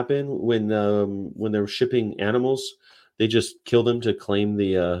doesn't happen when they're shipping animals? They just kill them to claim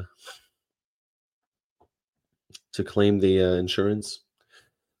the insurance.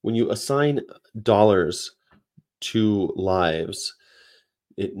 When you assign dollars to lives,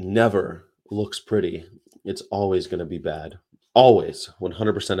 it never looks pretty. It's always going to be bad. Always,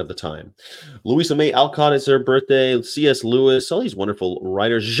 100% of the time. Louisa May Alcott is her birthday. C.S. Lewis, all these wonderful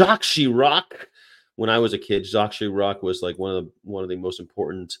writers. Jacques Chirac. When I was a kid, Jacques Chirac was like one of the most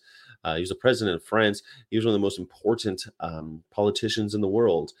important. He was the president of France. He was one of the most important politicians in the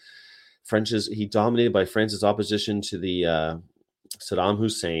world. He dominated by France's opposition to the Saddam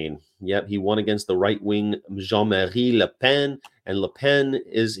Hussein. Yep, he won against the right-wing Jean-Marie Le Pen, and Le Pen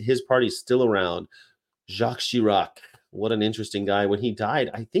his party's still around. Jacques Chirac, what an interesting guy. When he died,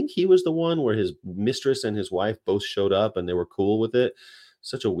 I think he was the one where his mistress and his wife both showed up and they were cool with it.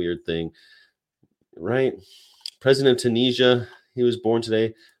 Such a weird thing, right? President of Tunisia, he was born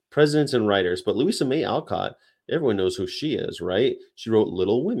today. Presidents and writers, but Louisa May Alcott, everyone knows who she is, right? She wrote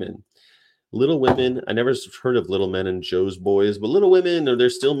Little Women. Little Women, I never heard of Little Men and Joe's Boys, but Little Women, they're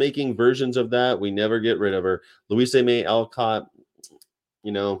still making versions of that. We never get rid of her. Louisa May Alcott,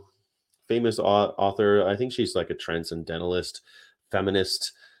 famous author. I think she's like a transcendentalist,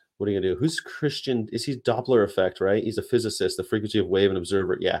 feminist. What are you going to do? Who's Christian? Is he Doppler effect, right? He's a physicist, the frequency of wave and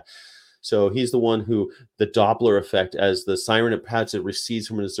observer. Yeah. So he's the one who, the Doppler effect, as the siren at Pats, it recedes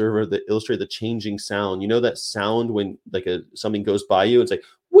from an observer that illustrate the changing sound. You know that sound when like something goes by you? It's like,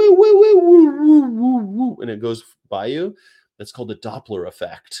 woo, woo, woo, woo, woo, woo, woo, and it goes by you. That's called the Doppler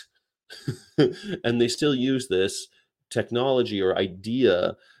effect. And they still use this technology or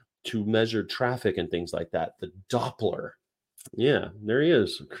idea to measure traffic and things like that. The Doppler. Yeah, there he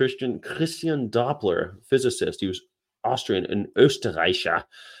is. Christian Doppler, physicist. He was Austrian and Österreicher.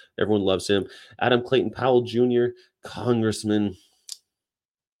 Everyone loves him. Adam Clayton Powell Jr., congressman,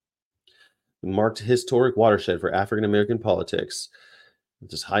 marked historic watershed for African American politics.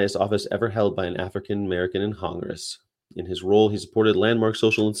 It's his highest office ever held by an African American in Congress. In his role, he supported landmark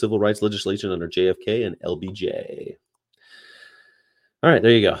social and civil rights legislation under JFK and LBJ. All right,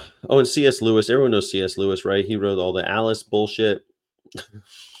 there you go. Oh, and C.S. Lewis. Everyone knows C.S. Lewis, right? He wrote all the Alice bullshit.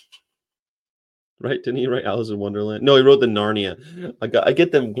 Right? Didn't he write Alice in Wonderland? No, he wrote the Narnia. I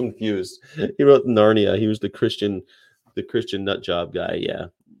get them confused. He wrote Narnia. He was the Christian nut job guy. Yeah.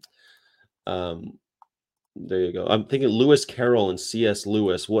 There you go. I'm thinking Lewis Carroll and C.S.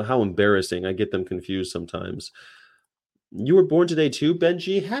 Lewis. Well, how embarrassing. I get them confused sometimes. You were born today too,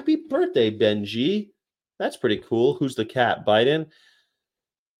 Benji? Happy birthday, Benji. That's pretty cool. Who's the cat? Biden?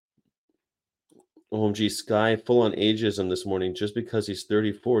 OMG, Sky, full on ageism this morning. Just because he's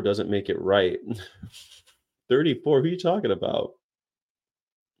 34 doesn't make it right. 34? Who are you talking about?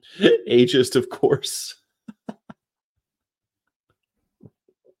 Ageist, of course.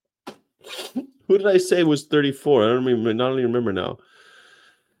 Who did I say was 34? I don't even remember now.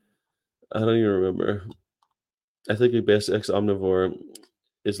 I don't even remember. I think your best ex omnivore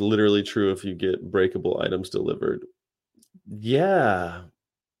is literally true if you get breakable items delivered. Yeah,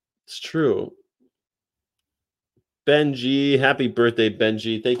 it's true. Benji, happy birthday,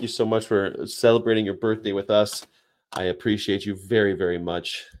 Benji. Thank you so much for celebrating your birthday with us. I appreciate you very, very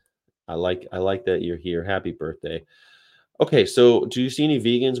much. I like that you're here. Happy birthday. Okay, so do you see any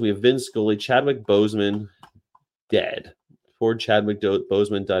vegans? We have Vince Scully, Chadwick Boseman, dead. Poor Chadwick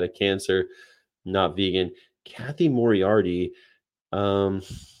Boseman died of cancer, not vegan. Kathy Moriarty,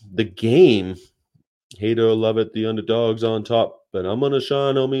 the game. Hate or love it, the underdog's on top, but I'm gonna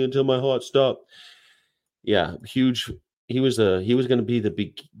shine on me until my heart stop. Yeah, huge. He was going to be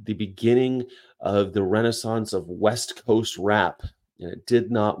the beginning of the renaissance of West Coast rap, and it did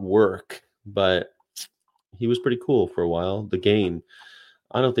not work. But he was pretty cool for a while. The Game.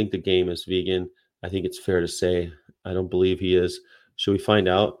 I don't think the Game is vegan. I think it's fair to say I don't believe he is. Should we find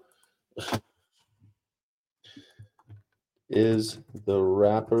out? Is the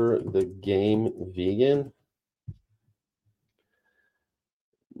rapper The Game vegan?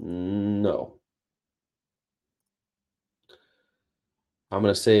 No. I'm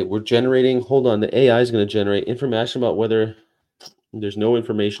going to say we're generating, hold on, the AI is going to generate information about whether, there's no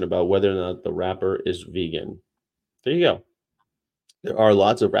information about whether or not the rapper is vegan. There you go. There are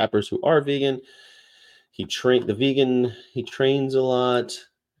lots of rappers who are vegan. He trains a lot,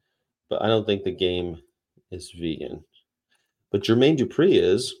 but I don't think the Game is vegan. But Jermaine Dupri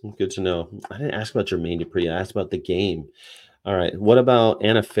is. Good to know. I didn't ask about Jermaine Dupri. I asked about the Game. All right. What about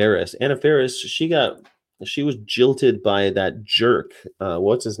Anna Faris? Anna Faris, she was jilted by that jerk.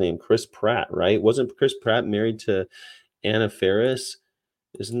 What's his name? Chris Pratt, right? Wasn't Chris Pratt married to Anna Faris?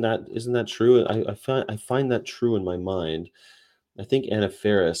 Isn't that true? I find that true in my mind. I think Anna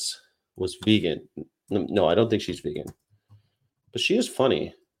Faris was vegan. No, I don't think she's vegan. But she is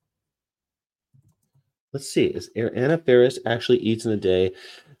funny. Let's see. Is Anna Faris actually eats in a day?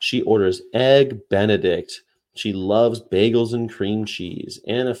 She orders egg Benedict. She loves bagels and cream cheese.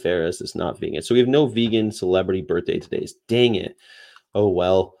 Anna Faris is not vegan. So we have no vegan celebrity birthday todays. Dang it. Oh,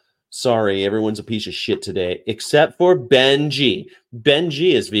 well. Sorry, everyone's a piece of shit today, except for Benji.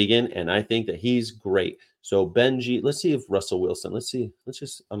 Benji is vegan, and I think that he's great. So Benji, let's see if Russell Wilson, let's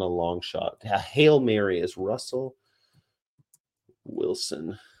just on a long shot. Hail Mary, is Russell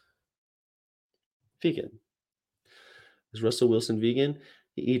Wilson vegan? Is Russell Wilson vegan?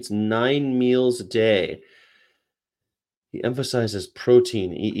 He eats 9 meals a day. He emphasizes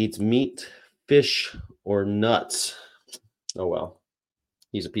protein. He eats meat, fish, or nuts. Oh, well.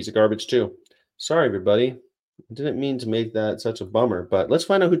 He's a piece of garbage, too. Sorry, everybody. I didn't mean to make that such a bummer, but let's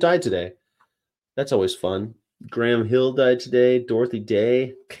find out who died today. That's always fun. Graham Hill died today, Dorothy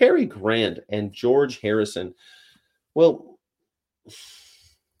Day, Cary Grant, and George Harrison. Well,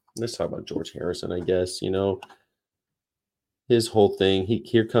 let's talk about George Harrison, I guess. His whole thing.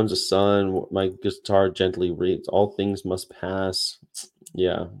 Here comes the sun. My guitar gently reads. All things must pass.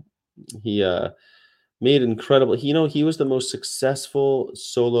 Yeah, he made incredible. He was the most successful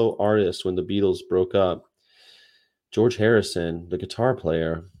solo artist when the Beatles broke up. George Harrison, the guitar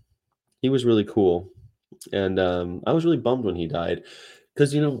player, he was really cool, and I was really bummed when he died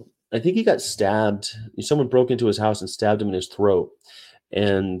because I think he got stabbed. Someone broke into his house and stabbed him in his throat,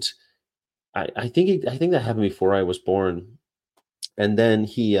 and I think that happened before I was born. And then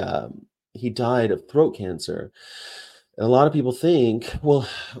he died of throat cancer. And a lot of people think, well,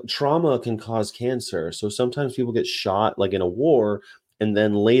 trauma can cause cancer. So sometimes people get shot like in a war, and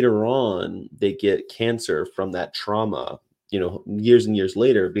then later on they get cancer from that trauma, years and years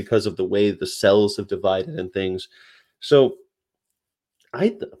later because of the way the cells have divided and things. So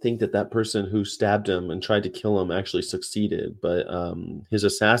I think that person who stabbed him and tried to kill him actually succeeded, but his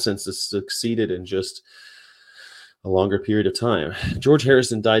assassins succeeded in just a longer period of time. George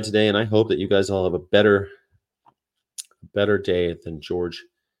Harrison died today, and I hope that you guys all have a better day than George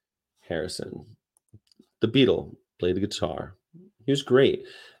Harrison. The Beatle played the guitar. He was great.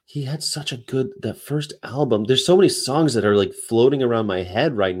 He had such a that first album. There's so many songs that are like floating around my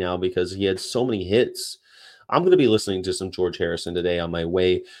head right now because he had so many hits. I'm going to be listening to some George Harrison today on my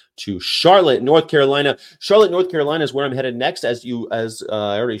way to Charlotte, North Carolina. Charlotte, North Carolina is where I'm headed next, as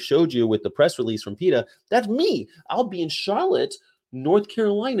I already showed you with the press release from PETA. That's me. I'll be in Charlotte, North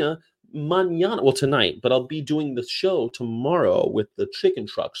Carolina, mañana. Well, tonight, but I'll be doing the show tomorrow with the chicken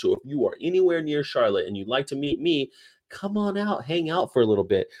truck. So if you are anywhere near Charlotte and you'd like to meet me, come on out, hang out for a little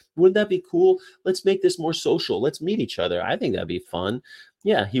bit. Wouldn't that be cool? Let's make this more social. Let's meet each other. I think that'd be fun.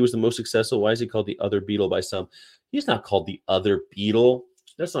 Yeah, he was the most successful. Why is he called the other Beatle by some? He's not called the other Beatle.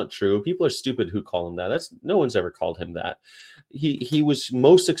 That's not true. People are stupid who call him that. No one's ever called him that. He was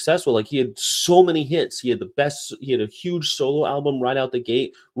most successful. Like, he had so many hits. He had a huge solo album right out the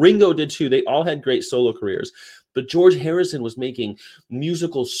gate. Ringo did too. They all had great solo careers. But George Harrison was making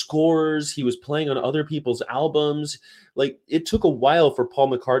musical scores. He was playing on other people's albums. Like, it took a while for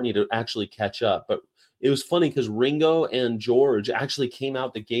Paul McCartney to actually catch up. But it was funny because Ringo and George actually came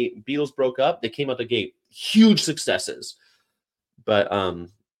out the gate. Beatles broke up. They came out the gate. Huge successes. But, of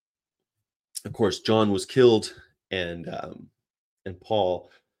course, John was killed, and Paul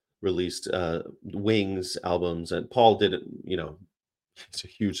released Wings albums. And Paul did it, it's a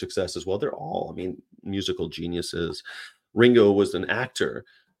huge success as well. They're all, musical geniuses. Ringo was an actor,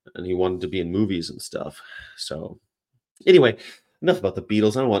 and he wanted to be in movies and stuff. So anyway, enough about the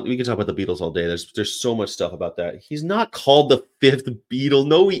Beatles. We can talk about the Beatles all day. There's so much stuff about that. He's not called the fifth Beatle.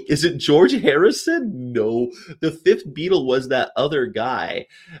 No, he isn't. George Harrison? No. The fifth Beatle was that other guy.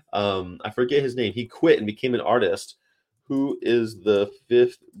 I forget his name. He quit and became an artist. Who is the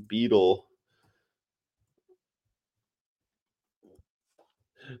fifth Beatle?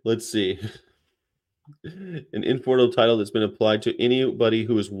 Let's see. An informal title that's been applied to anybody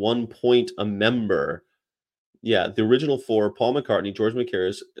who is 1 point a member. Yeah, the original four: Paul McCartney,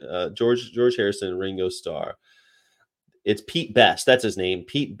 George Harrison, Ringo Starr. It's Pete Best. That's his name.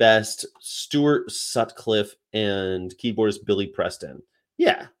 Pete Best, Stuart Sutcliffe, and keyboardist Billy Preston.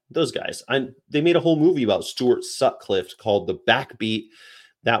 Yeah, those guys. They made a whole movie about Stuart Sutcliffe called The Backbeat.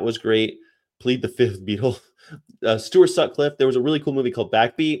 That was great. Plead the fifth Beatle. Stuart Sutcliffe. There was a really cool movie called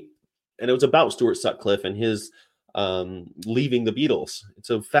Backbeat, and it was about Stuart Sutcliffe and his leaving the Beatles.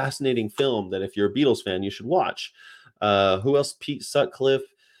 It's a fascinating film that if you're a Beatles fan, you should watch. Who else? Pete Sutcliffe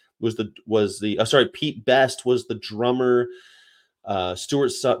Pete Best was the drummer. Stuart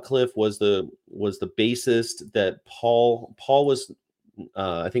Sutcliffe was the bassist. That Paul was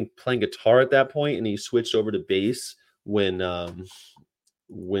I think playing guitar at that point, and he switched over to bass when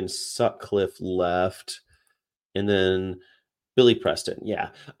Sutcliffe left. And then Billy Preston.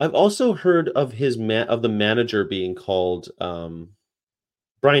 Yeah. I've also heard of the manager being called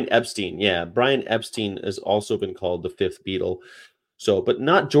Brian Epstein. Yeah. Brian Epstein has also been called the fifth Beatle. So, but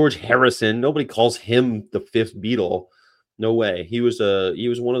not George Harrison. Nobody calls him the fifth Beatle. No way. He's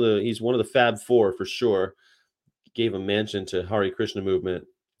one of the Fab Four for sure. Gave a mansion to Hare Krishna movement.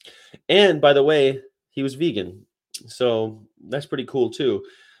 And by the way, he was vegan. So that's pretty cool too.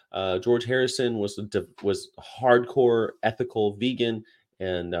 George Harrison was hardcore ethical vegan,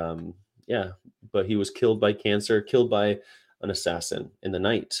 and but he was killed by cancer, killed by an assassin in the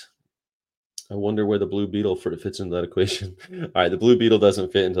night. I wonder where the Blue Beetle fits into that equation. All right, the Blue Beetle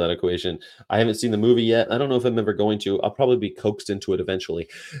doesn't fit into that equation. I haven't seen the movie yet. I don't know if I'm ever going to. I'll probably be coaxed into it eventually.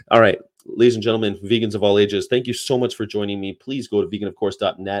 All right, ladies and gentlemen, vegans of all ages, thank you so much for joining me. Please go to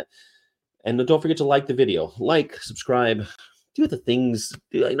veganofcourse.net, and don't forget to like the video. Like, subscribe. Do the things,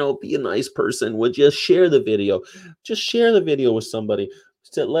 be a nice person. Would you share the video? Just share the video with somebody.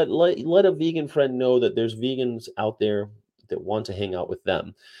 To let a vegan friend know that there's vegans out there that want to hang out with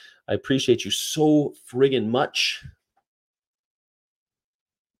them. I appreciate you so friggin' much.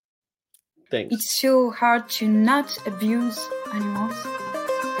 Thanks. It's so hard to not abuse animals.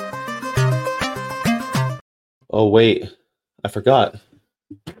 Oh, wait. I forgot.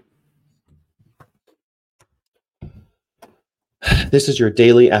 This is your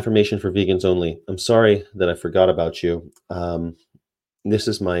daily affirmation for vegans only. I'm sorry that I forgot about you. This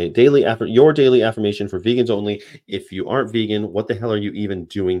is my your daily affirmation for vegans only. If you aren't vegan, what the hell are you even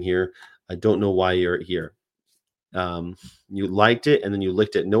doing here? I don't know why you're here. You liked it and then you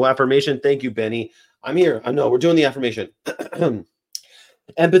licked it. No affirmation. Thank you, Benny. I'm here. I know we're doing the affirmation.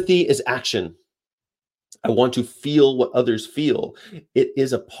 Empathy is action. I want to feel what others feel. It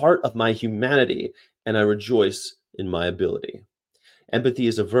is a part of my humanity, and I rejoice in my ability. Empathy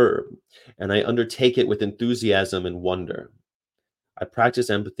is a verb, and I undertake it with enthusiasm and wonder. I practice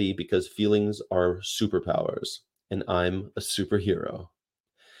empathy because feelings are superpowers, and I'm a superhero.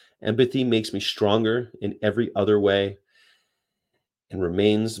 Empathy makes me stronger in every other way and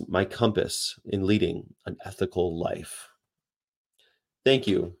remains my compass in leading an ethical life. Thank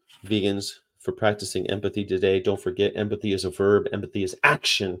you, vegans, for practicing empathy today. Don't forget, empathy is a verb, empathy is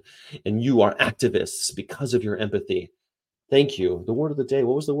action, and you are activists because of your empathy. Thank you. The word of the day.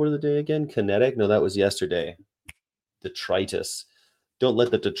 What was the word of the day again? Kinetic? No, that was yesterday. Detritus. Don't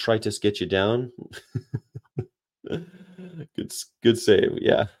let the detritus get you down. Good save.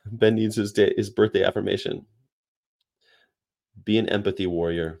 Yeah. Ben needs his birthday affirmation. Be an empathy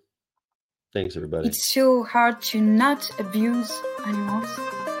warrior. Thanks, everybody. It's so hard to not abuse animals.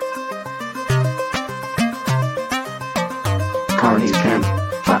 Carnies can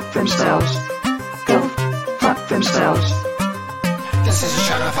fuck themselves. Go fuck themselves. This is a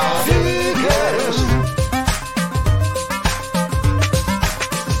shout out for vegans.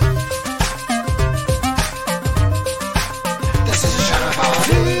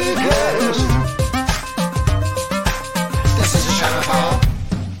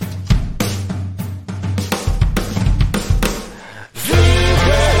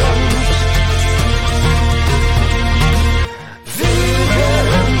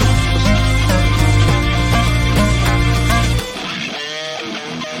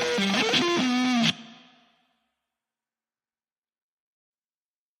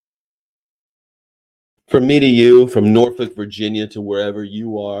 From me to you, from Norfolk, Virginia to wherever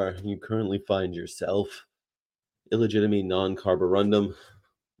you are, you currently find yourself, illegitimate non-carborundum.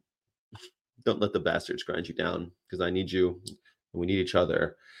 Don't let the bastards grind you down, because I need you, and we need each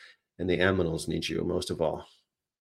other, and the aminals need you most of all.